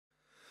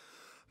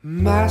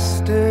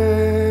Master,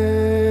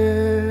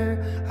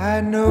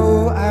 I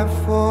know I've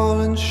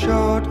fallen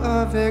short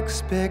of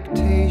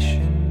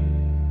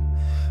expectation,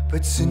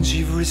 but since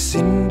you've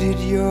rescinded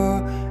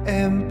your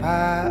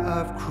empire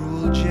of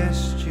cruel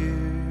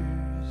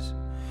gestures,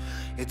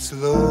 it's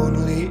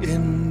lonely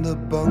in the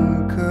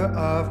bunker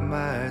of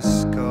my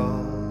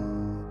skull,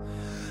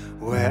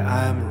 where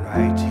I'm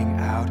writing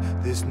out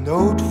this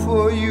note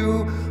for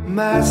you,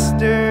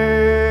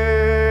 Master.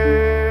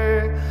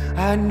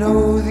 I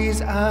know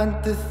these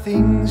aren't the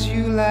things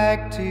you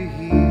like to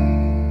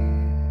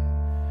hear,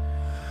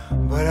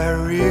 but I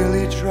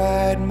really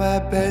tried my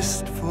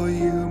best for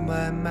you,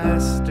 my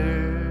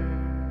master,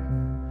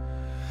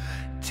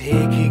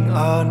 taking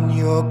on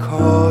your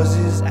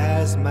causes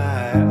as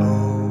my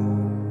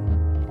own,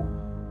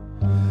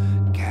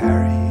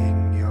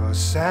 carrying your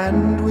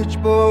sandwich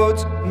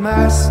boards,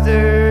 master.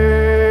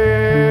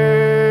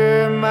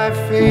 My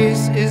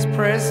face is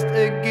pressed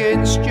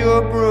against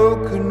your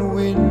broken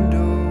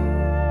window.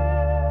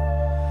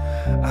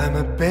 I'm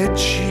a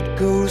bedsheet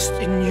ghost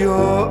in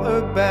your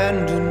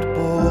abandoned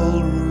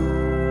ballroom,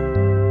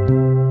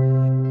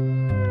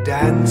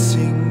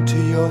 dancing to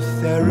your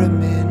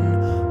theremin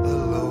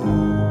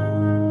alone.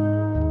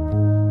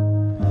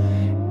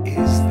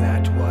 Is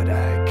that what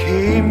I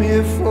came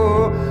here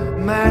for,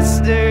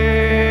 master?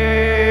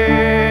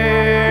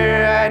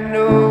 I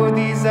know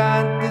these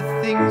aren't the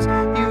things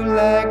you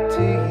like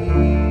to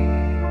hear,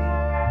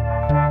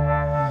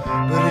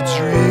 but it's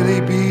really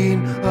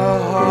been a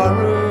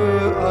horror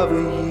of a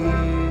year.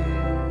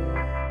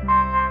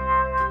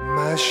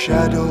 My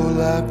shadow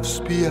laughs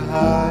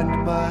behind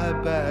my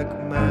back,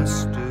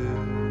 master.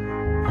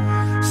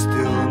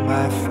 Still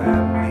my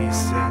family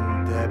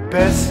send their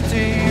best to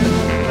you.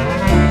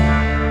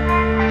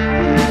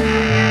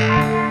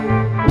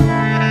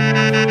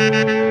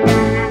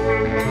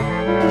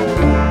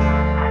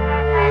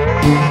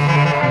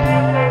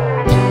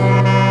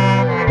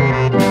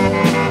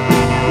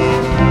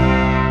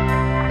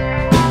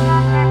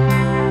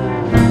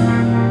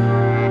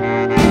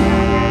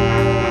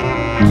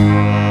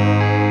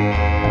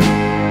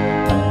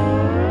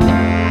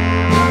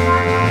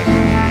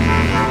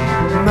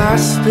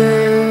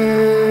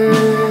 Master,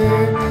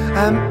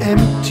 I'm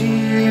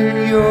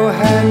emptying your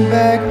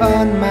handbag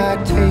on my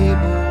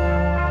table,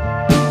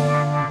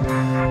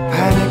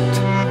 panicked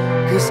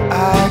cause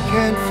I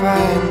can't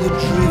find the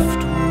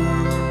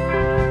driftwood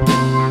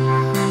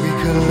we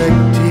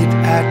collected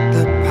at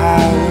the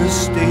power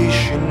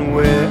station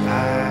where I